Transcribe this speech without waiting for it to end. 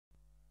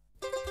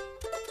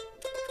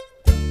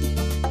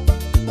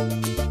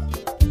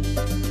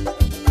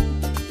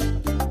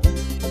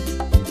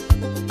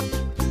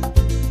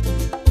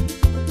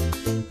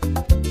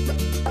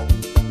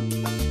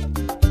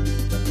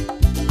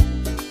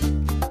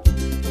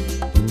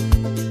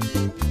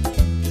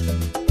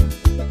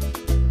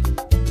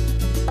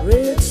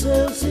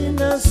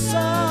the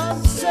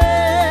sunset,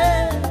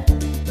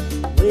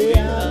 way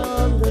out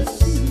on the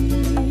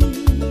sea.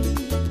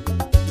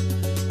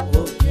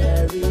 Oh,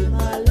 carry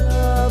my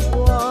loved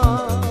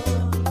one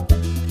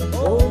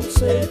home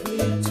safely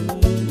to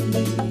me.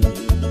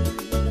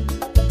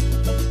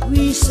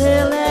 We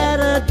sail at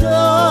a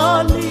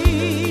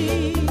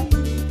dawning,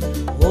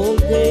 all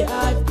day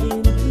I've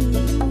been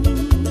blue.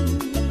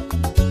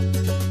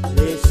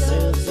 Red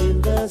sails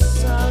in the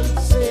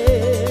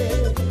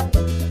sunset,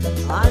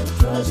 I'm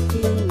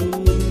trusting in you.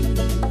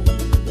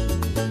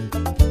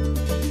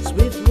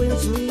 Swift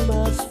winds we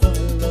must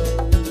follow,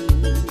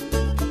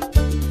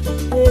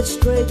 head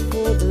straight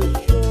for the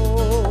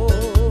shore.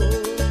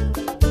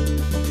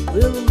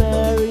 We'll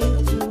marry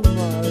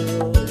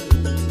tomorrow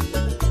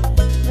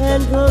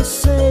and go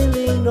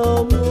sailing no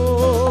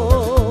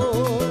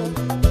more.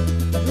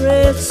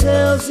 Red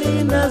sails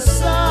in the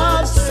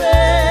sunset,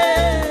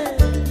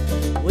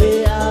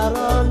 way out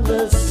on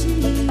the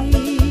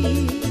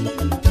sea.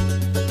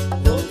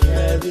 Oh,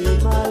 carry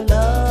my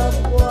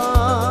loved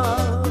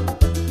one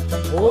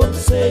home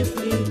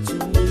safely to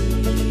me.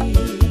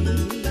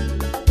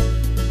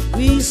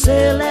 We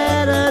sail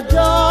at a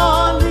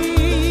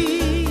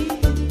dawning,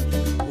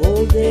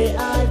 all day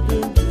I've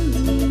been blue.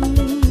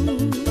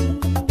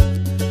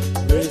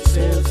 Red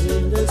sails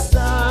in the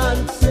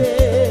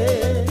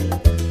sunset,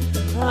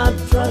 I'm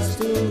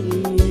trusting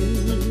in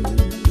you.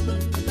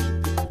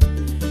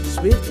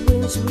 Swift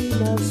winds we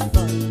must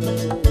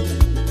follow,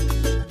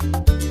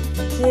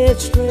 head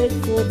straight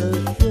for the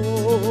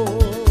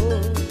shore.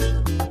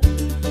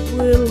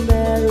 We'll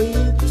marry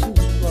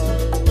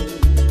tomorrow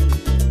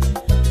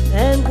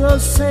and go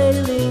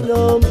sailing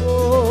no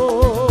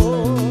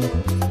more.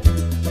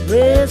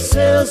 Red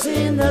sails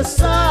in the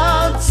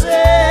sunset,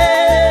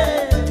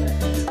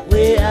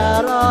 way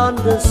out on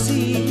the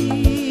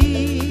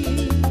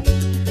sea.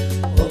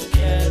 Oh,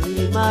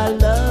 carry my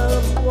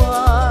loved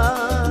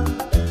one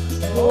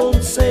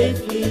home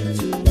safely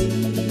to me.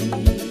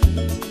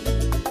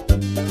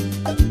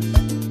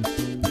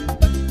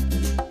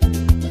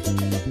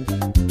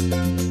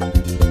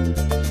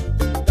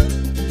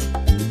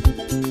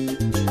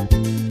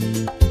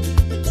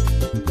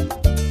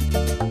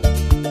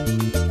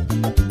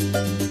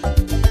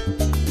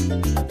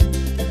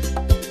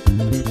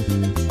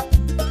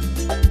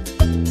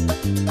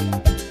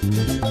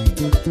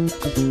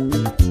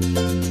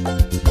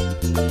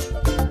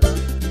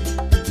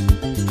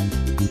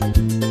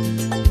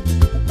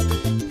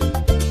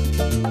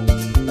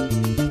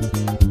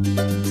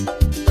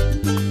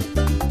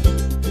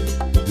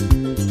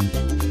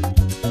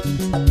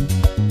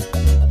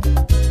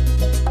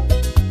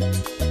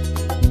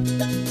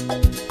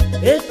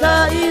 Eta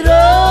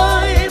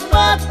iroi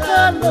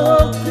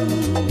matanoku,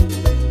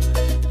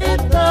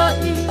 eta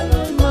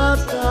iroi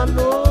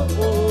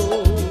matanoku,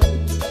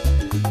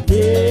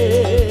 ne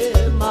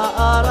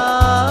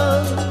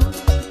maarau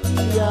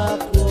ia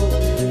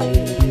koe.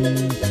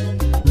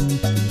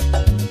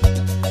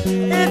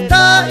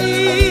 Eta I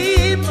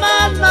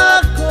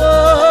manako,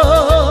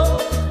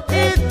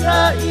 eta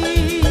I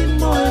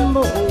moe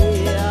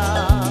moea,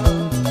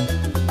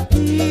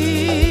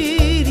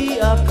 iri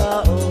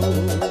akao.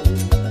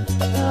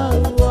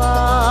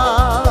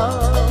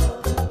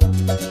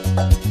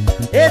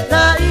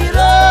 Eta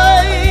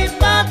iroi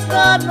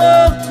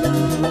matanoku,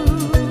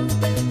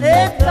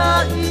 eta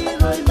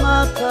iroi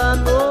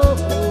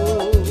matanoku,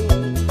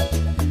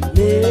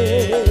 ne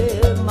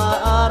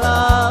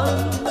maarau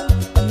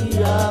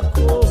ia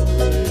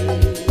koe.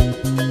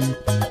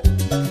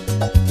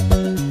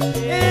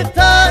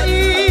 Eta I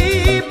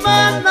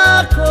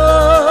manako,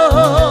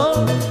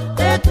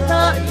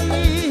 eta I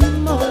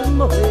moe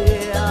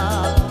moea,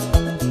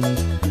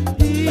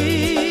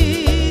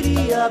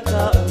 iri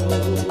akao.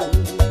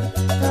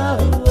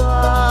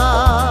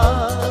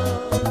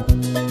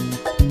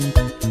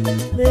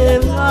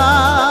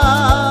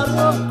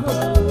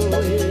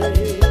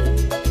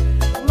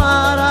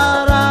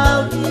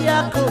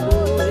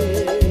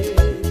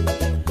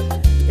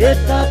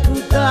 Eta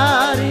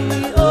kutari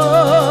o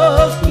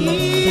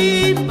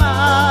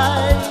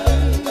kimai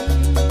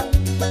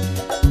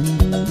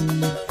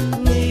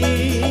ni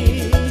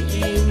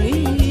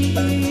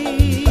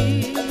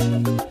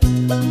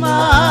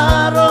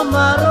maro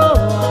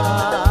maroa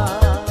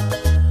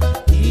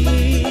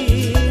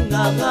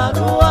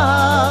inagaroa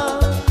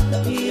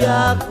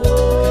ia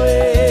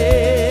koe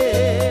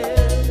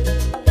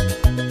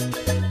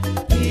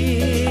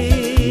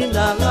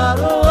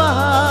inagaroa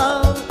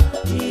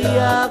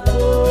ia koe.